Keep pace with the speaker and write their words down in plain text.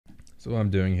So what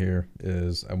I'm doing here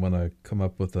is I want to come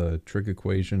up with a trig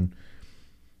equation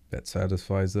that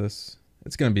satisfies this.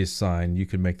 It's going to be a sine. You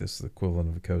could make this the equivalent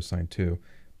of a cosine too.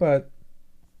 But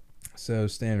so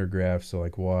standard graph, so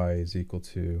like y is equal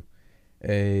to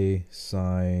a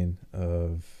sine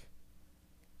of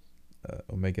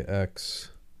omega x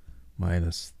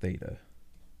minus theta.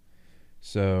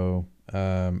 So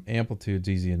amplitude's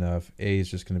easy enough. A is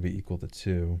just going to be equal to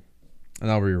 2. And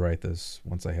I'll rewrite this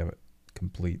once I have it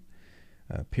complete.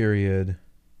 Period.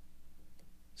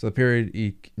 So the period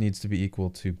needs to be equal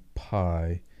to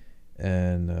pi,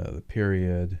 and the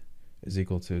period is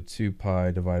equal to 2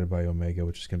 pi divided by omega,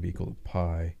 which is going to be equal to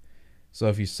pi. So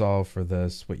if you solve for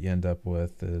this, what you end up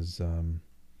with is,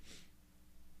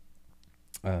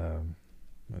 I'll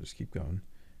just keep going,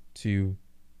 2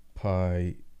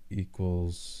 pi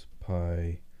equals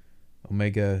pi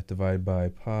omega divided by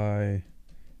pi,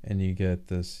 and you get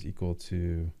this equal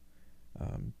to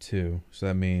 2. So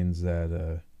that means that,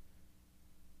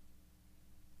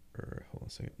 hold on a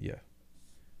second, yeah,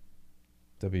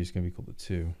 w is going to be equal to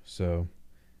 2. So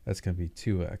that's going to be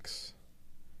 2x.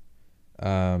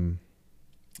 And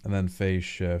then phase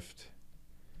shift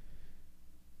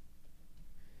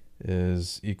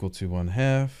is equal to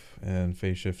 1/2, and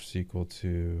phase shift is equal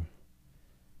to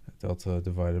delta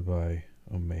divided by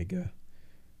omega.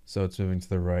 So it's moving to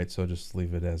the right, so I'll just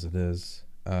leave it as it is.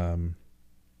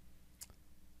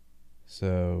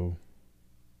 So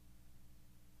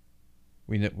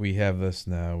we have this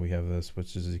now. We have this,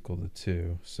 which is equal to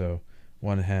 2. So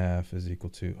 1/2 is equal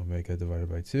to omega divided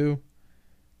by 2.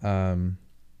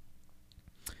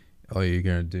 All you're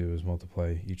going to do is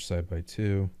multiply each side by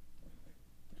 2.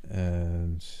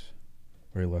 And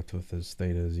what you're left with is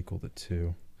theta is equal to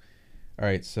 2. All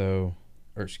right, so,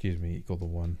 or excuse me, equal to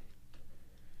 1.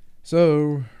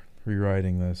 So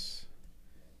rewriting this,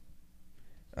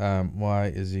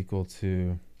 y is equal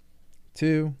to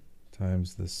 2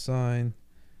 times the sine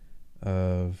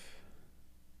of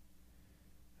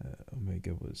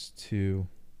omega was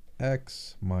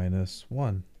 2x minus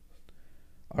 1.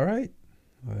 All right,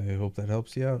 I hope that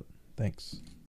helps you out. Thanks.